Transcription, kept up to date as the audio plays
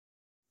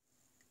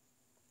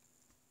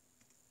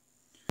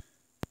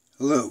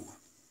Hello.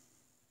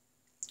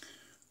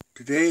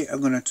 Today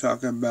I'm going to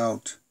talk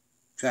about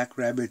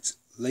Jackrabbit's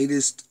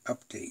latest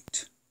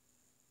update.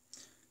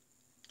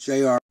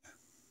 JRling.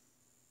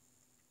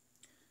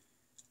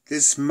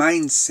 This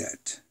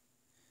mindset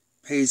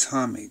pays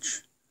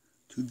homage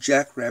to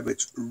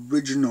Jackrabbit's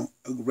original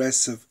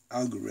aggressive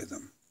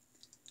algorithm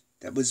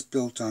that was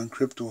built on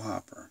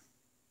Cryptohopper.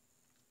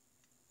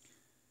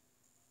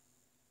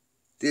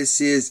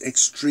 This is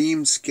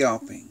extreme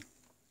scalping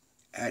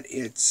at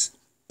its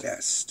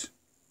best.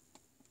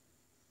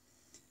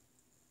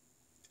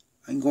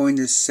 I'm going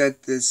to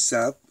set this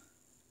up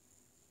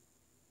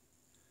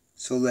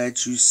so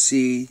that you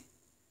see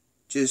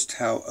just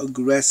how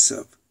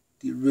aggressive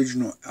the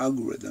original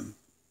algorithm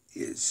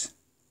is.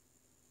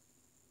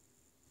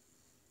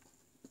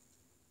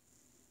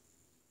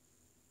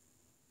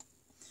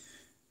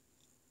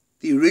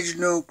 The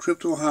original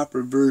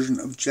Cryptohopper version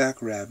of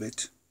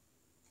Jackrabbit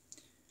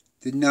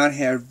did not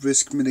have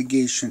risk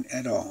mitigation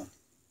at all.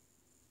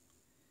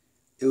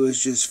 It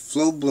was just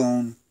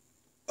full-blown,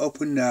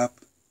 opened up,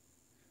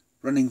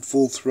 running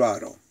full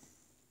throttle.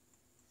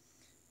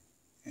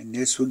 And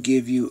this will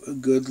give you a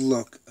good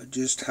look at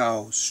just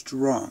how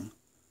strong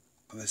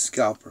of a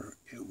scalper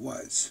it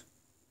was.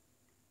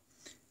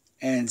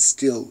 And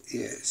still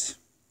is.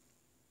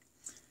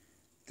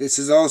 This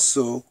is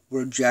also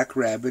where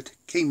Jackrabbit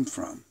came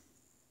from.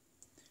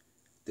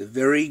 The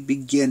very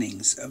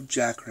beginnings of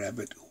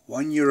Jackrabbit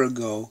 1 year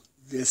ago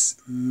this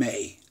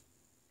May.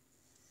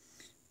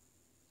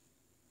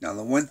 Now,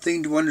 the one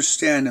thing to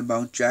understand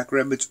about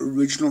Jackrabbit's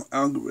original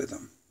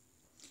algorithm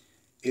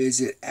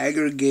is it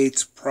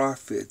aggregates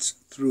profits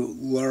through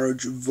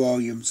large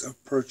volumes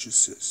of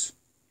purchases.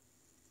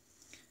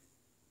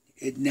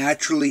 It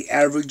naturally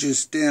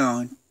averages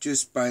down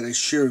just by the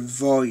sheer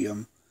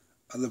volume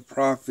of the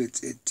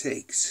profits it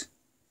takes.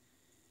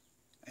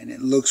 And it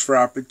looks for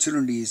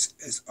opportunities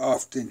as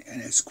often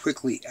and as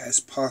quickly as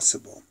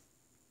possible.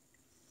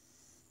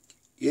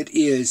 It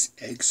is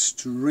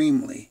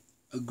extremely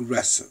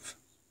aggressive,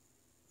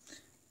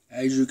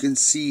 as you can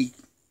see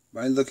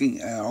by looking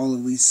at all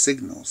of these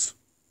signals.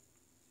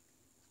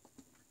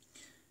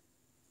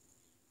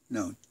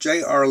 Now,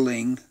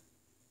 JRling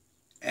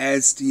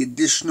adds the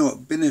additional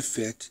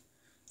benefit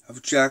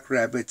of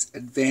Jackrabbit's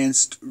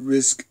advanced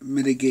risk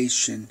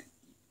mitigation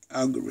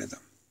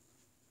algorithm.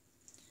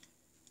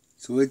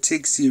 So it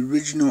takes the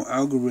original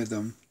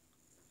algorithm,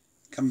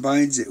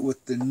 combines it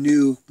with the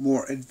new,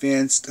 more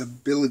advanced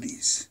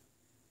abilities,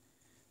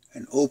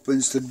 and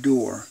opens the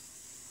door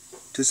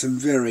to some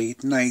very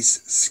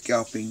nice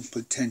scalping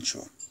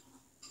potential.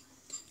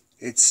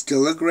 It's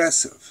still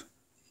aggressive,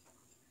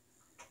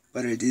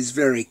 but it is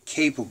very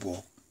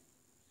capable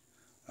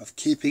of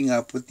keeping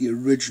up with the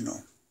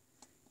original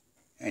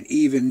and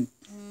even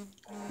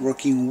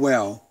working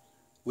well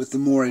with the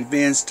more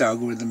advanced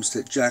algorithms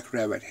that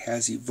Jackrabbit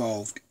has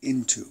evolved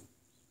into.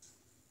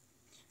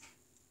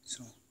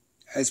 So,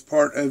 as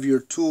part of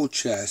your tool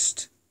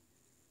chest,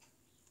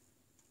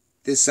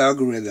 this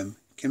algorithm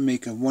can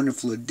make a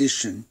wonderful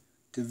addition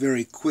to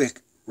very quick,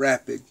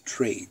 rapid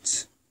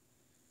trades.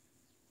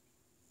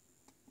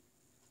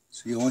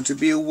 So you want to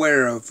be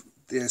aware of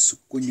this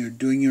when you're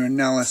doing your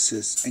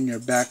analysis and your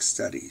back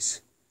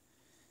studies.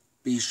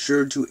 Be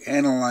sure to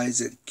analyze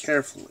it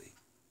carefully.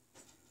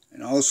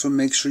 And also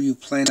make sure you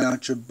plan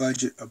out your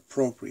budget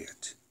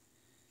appropriate,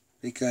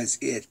 because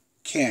it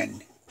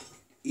can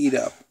eat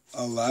up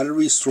a lot of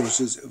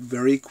resources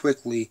very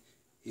quickly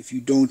if you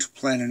don't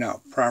plan it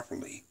out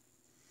properly.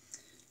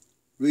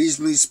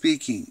 Reasonably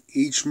speaking,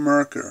 each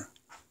marker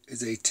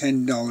is a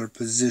 $10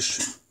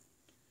 position.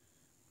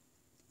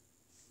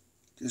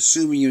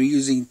 Assuming you're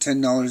using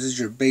 $10 as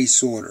your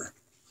base order.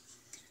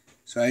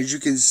 So as you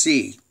can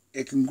see,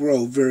 it can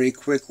grow very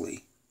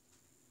quickly.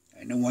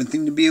 And the one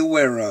thing to be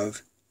aware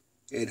of,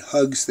 it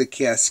hugs the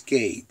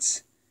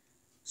cascades.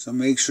 So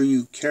make sure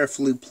you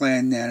carefully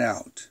plan that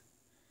out.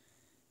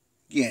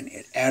 Again,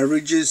 it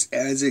averages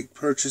as it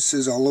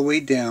purchases all the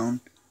way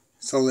down,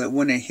 so that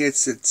when it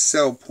hits its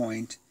sell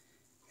point,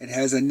 it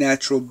has a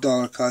natural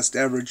dollar cost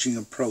averaging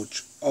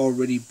approach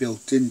already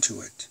built into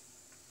it.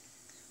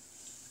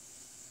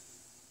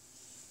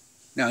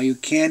 Now you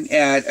can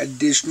add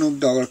additional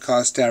dollar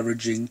cost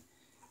averaging,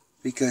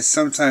 because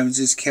sometimes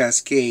these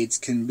cascades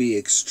can be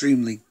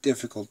extremely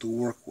difficult to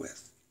work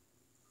with.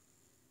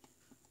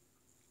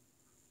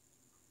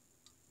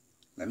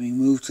 Let me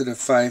move to the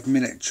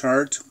 5-minute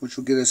chart, which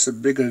will get us a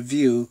bigger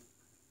view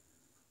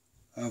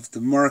of the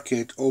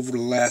market over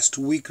the last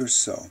week or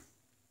so.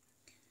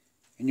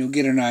 And you'll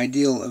get an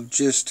idea of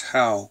just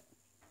how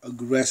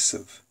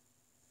aggressive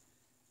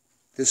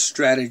this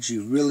strategy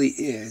really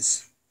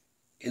is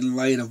in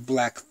light of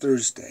Black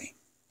Thursday.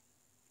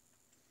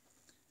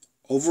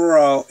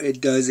 Overall,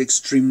 it does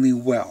extremely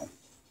well.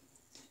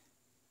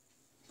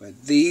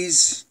 But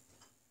these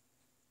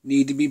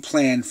need to be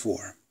planned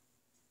for,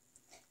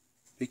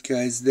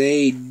 because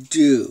they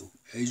do,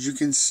 as you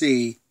can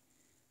see,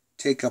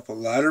 take up a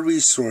lot of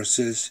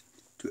resources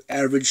to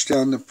average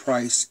down the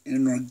price in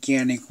an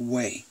organic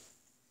way.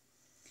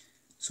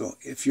 So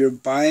if you're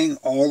buying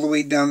all the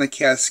way down the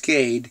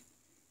cascade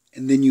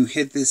and then you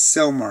hit this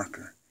sell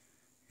marker,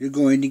 you're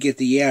going to get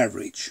the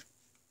average.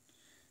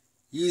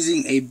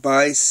 Using a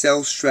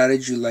buy-sell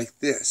strategy like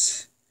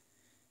this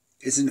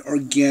is an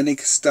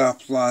organic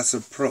stop-loss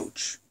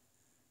approach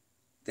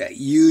that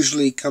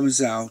usually comes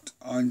out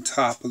on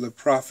top of the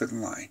profit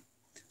line,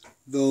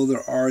 though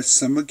there are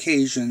some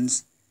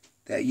occasions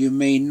that you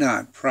may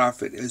not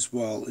profit as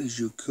well as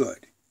you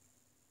could.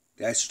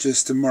 That's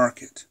just the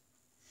market.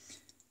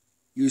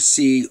 You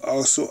see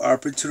also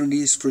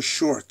opportunities for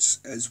shorts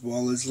as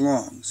well as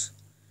longs.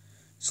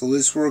 So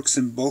this works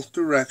in both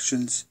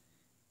directions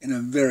in a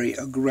very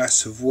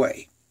aggressive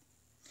way.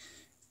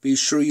 Be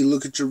sure you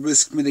look at your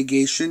risk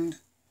mitigation.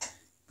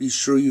 Be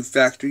sure you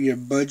factor your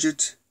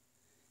budget.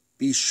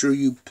 Be sure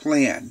you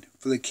plan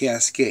for the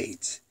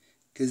cascades,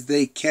 because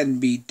they can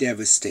be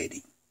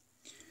devastating.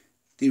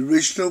 The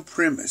original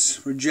premise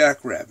for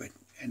Jackrabbit,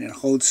 and it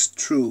holds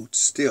true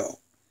still,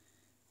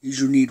 is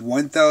you need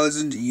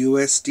 1,000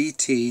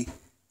 USDT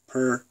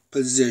per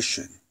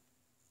position.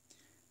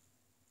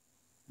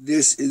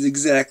 This is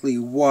exactly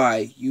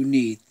why you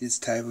need this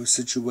type of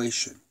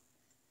situation.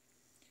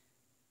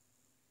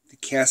 The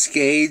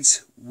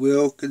cascades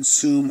will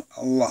consume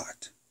a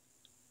lot.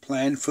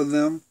 Plan for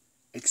them,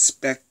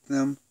 expect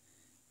them,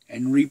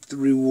 and reap the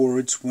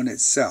rewards when it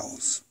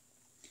sells.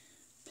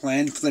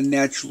 Plan for the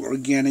natural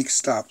organic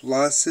stop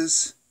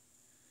losses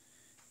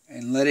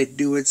and let it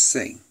do its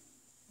thing.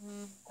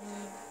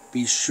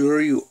 Be sure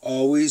you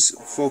always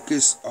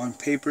focus on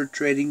paper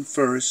trading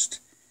first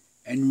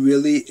and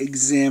really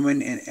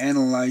examine and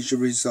analyze your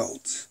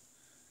results.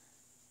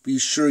 Be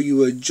sure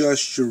you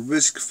adjust your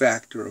risk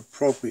factor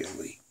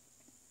appropriately.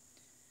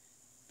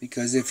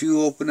 Because if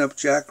you open up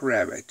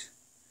Jackrabbit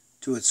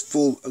to its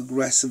full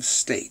aggressive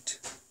state,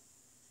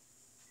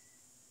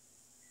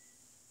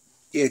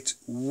 it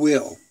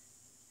will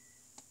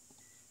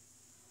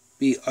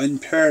be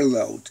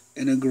unparalleled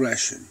in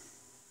aggression.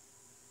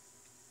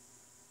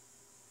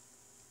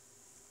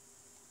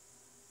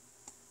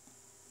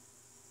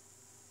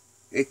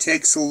 It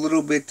takes a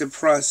little bit to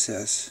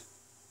process,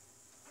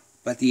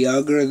 but the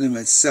algorithm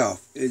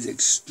itself is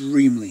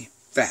extremely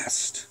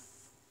fast.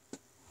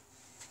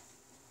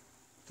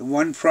 The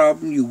one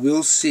problem you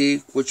will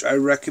see, which I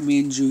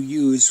recommend you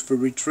use for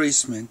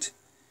retracement,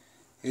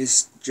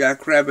 is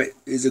Jackrabbit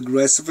is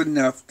aggressive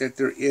enough that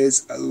there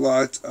is a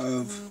lot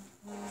of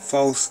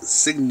false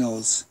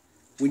signals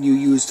when you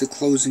use the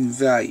closing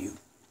value.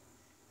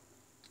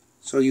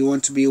 So you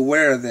want to be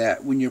aware of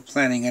that when you're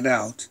planning it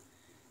out.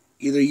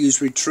 Either use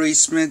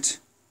retracement,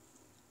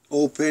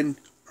 open,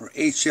 or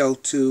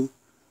HL2,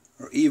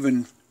 or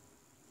even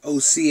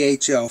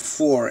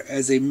OCHL4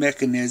 as a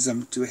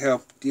mechanism to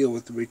help deal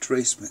with the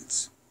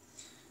retracements.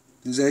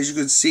 Because as you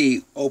can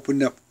see,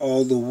 opened up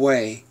all the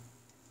way,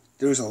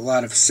 there's a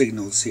lot of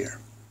signals here.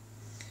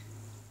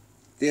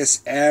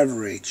 This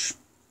average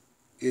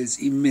is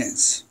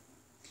immense.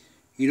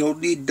 You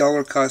don't need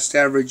dollar cost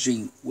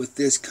averaging with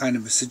this kind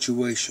of a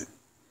situation,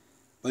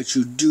 but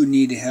you do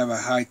need to have a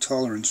high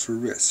tolerance for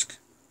risk.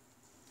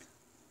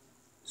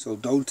 So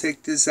don't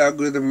take this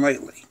algorithm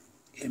lightly.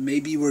 It may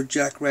be where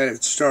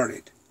Jackrabbit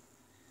started,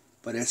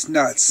 but it's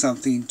not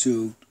something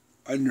to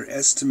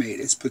underestimate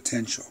its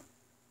potential.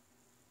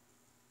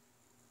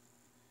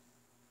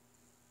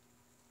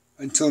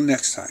 Until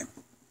next time.